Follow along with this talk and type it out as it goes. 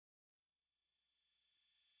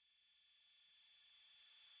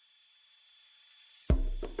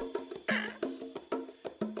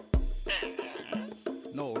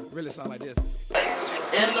really sound like this.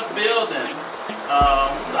 In the building,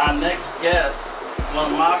 our next guest,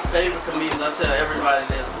 one of my favorite comedians, I tell everybody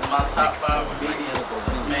this, is my top 5 comedians,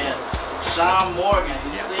 this man, Shawn Morgan.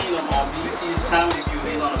 You've seen him on BT's Comedy View.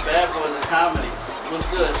 He's on the Bad Boys of Comedy. What's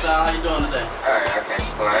good, Shawn? How you doing today? Alright, I can't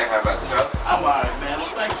complain. How about yourself? I'm alright, man.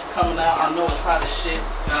 Well, thanks for coming out. I know it's hot as shit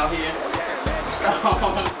out here.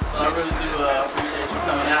 But I really do appreciate you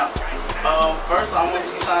coming out. First, I want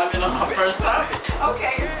you to chime in on our first topic.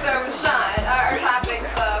 Okay, so Shawn, our topic,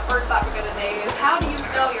 first topic of the day is how do you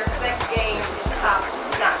know your sex game is top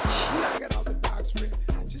notch? I got all the box ready.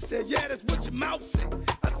 She said, yeah, that's what your mouth said.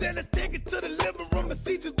 I said, let's take it to the living room and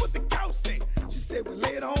see just what the couch said. She said, well,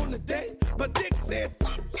 later on today, my dick said,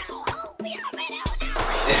 fuck no, oh, we already know.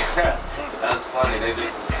 That's funny. They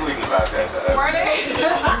just was tweeting about that the other Were day. they?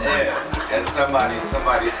 Yeah, and somebody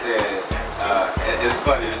said, it's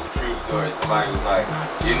funny, it's a true story. Somebody was like,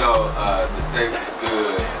 you know, the sex is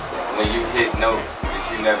good when you hit notes that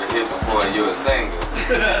you never hit before and you're a singer.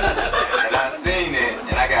 And I seen it,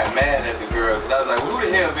 and I got mad at the girl, because I was like, who the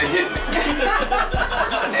hell been hitting me?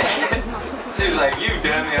 And she was like, you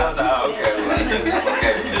dummy. I was like, oh, okay.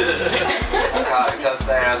 Okay. I called it cuss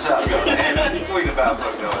the ass up, though. And you tweeting about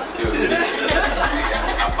fucking know what to do.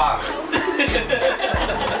 I followed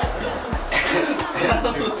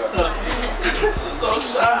So,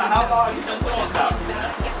 Shawn, how long have you been doing comedy,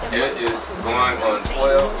 man? It is going on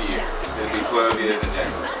 12 years. It'll be 12 years in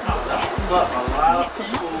January. What's up? A lot of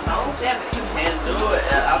people can't do it.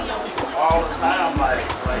 And I tell people all the time, like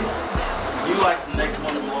you like the next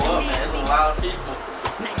one to blow up, man. There's a lot of people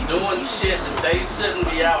doing shit that they shouldn't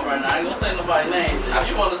be out right now. I ain't gonna say nobody's name. If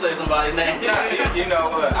you want to say somebody's name. You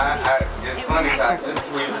know what? It's funny because I just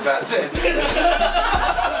tweeted about that.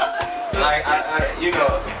 Like, you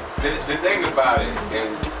know, the thing about it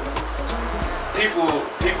is people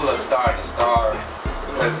are starting to starve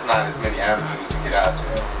because it's not as many avenues to get out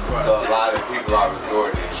there. Right. So a lot of people are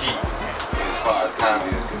resorting to cheap as far as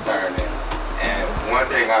comedy is concerned. And one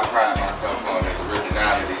thing I pride myself on is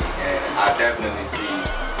originality, and I definitely see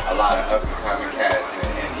a lot of up-and-coming cats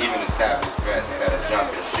and even established vets that are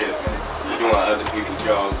jumping ship and doing other people's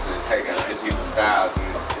jokes and taking other people's styles, and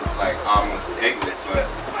it's like almost ridiculous, but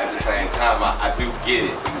at the same time I do get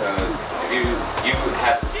it, because if you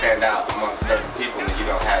have to stand out amongst certain people and you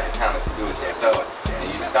don't have the talent to do it yourself, and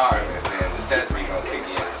you starve it, then necessity gonna kick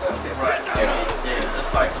in. So, right. You know. Yeah, it's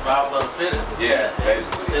like survival of the fittest. Yeah,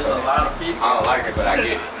 basically. There's a lot of people. I don't like it, but I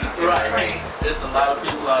get it. Right. There's a lot of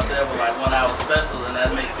people out there with like 1 hour specials, and that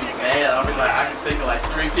makes me mad. I mean, like, I can think of like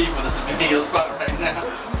 3 people that's in your spot right now.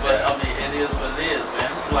 But I mean, it is what it is, man.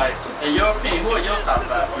 Like, in your opinion, who are your top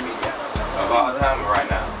 5 comedians? Of all time or right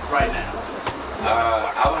now? Right now.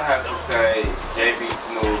 I would have to say JB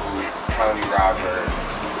Smooth, Tony Roberts,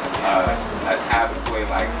 a tie between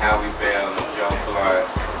like Howie Bell and Joe Blunt,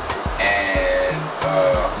 and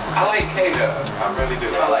I like K-Dub. I really do.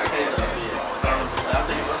 I like K-Dub, yeah. 100%. I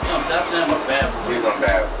think it's definitely a bad boy. He's on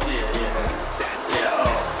Bad Boy. Yeah.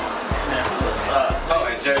 Man,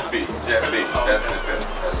 and Jeff B.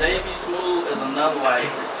 JB Smooth is another, like,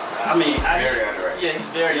 I mean, very underrated. Yeah,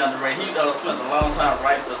 he's very underrated. He spent a long time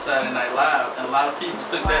writing for Saturday Night Live, and a lot of people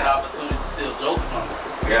took that opportunity to steal jokes from him.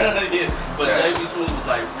 Yeah. Yeah. But JB Smooth was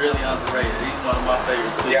like really underrated. He's one of my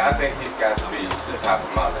favorites too. Yeah, I think he's got to be the top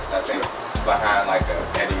of my list. I think behind like a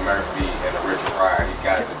Eddie Murphy and a Richard Pryor, he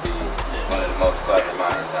got to be one of the most clever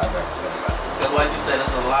minds I've ever seen. Because like you said,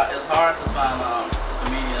 it's hard to find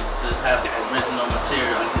comedians that have original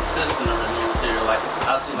material and consistent original material. Like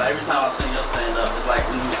I see, like every time I see your stand up, it's like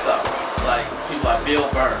new stuff. Like people like Bill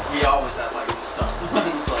Burr, he always has like new stuff.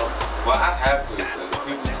 So. Well, I have to, because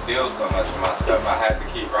people steal so much of my stuff. I have to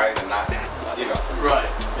keep writing and not, you know. Right.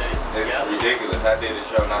 It's ridiculous. I did a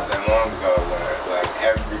show not that long ago where like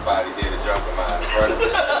everybody did a joke of mine in front of me.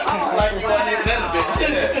 Like you wasn't even in the bitch.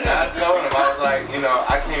 Yeah. And I told him, I was like, you know,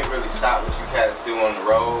 I can't really stop what you cats do on the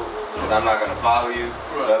road, because I'm not gonna follow you.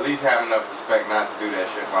 Right. But at least have enough respect not to do that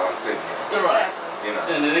shit while I'm sitting here. Right. You know.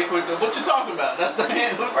 And then they quick, what you talking about? That's the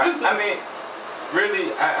hand. Right. I mean,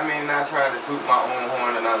 really, I mean, not trying to toot my own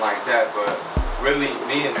horn or nothing like that, but really,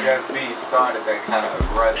 me and Jeff B started that kind of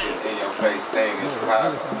aggressive, in-your-face thing in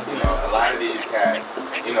Chicago. You know, a lot of these cats,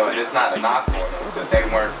 you know, and it's not a knock on them, because they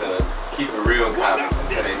weren't the keep it real comics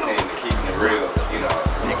until they seemed to keep it real, you know.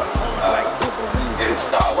 It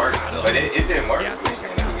started working, but it didn't work for me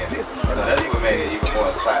in the beginning. So that's what made it even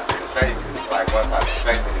more slap to the face, because it's like once I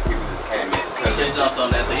perfected it, people just came in and took it. They jumped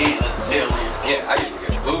on at the end, at the tail end. Yeah, I used to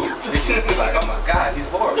get booed. People used to be like, oh my God, he's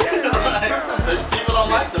horrible. People don't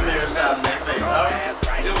like the mirror shot in their face.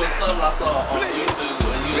 It was something I saw on YouTube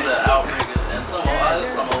when you was at Outrigger, and some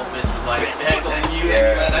old bitch was like heckling you and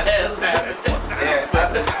you had a head.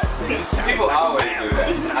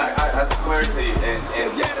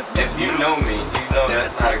 know me, you know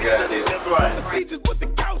that's not a good idea. Right. See just what the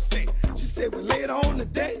couch say. She said, well, later on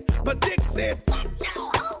today, my dick said, fuck no.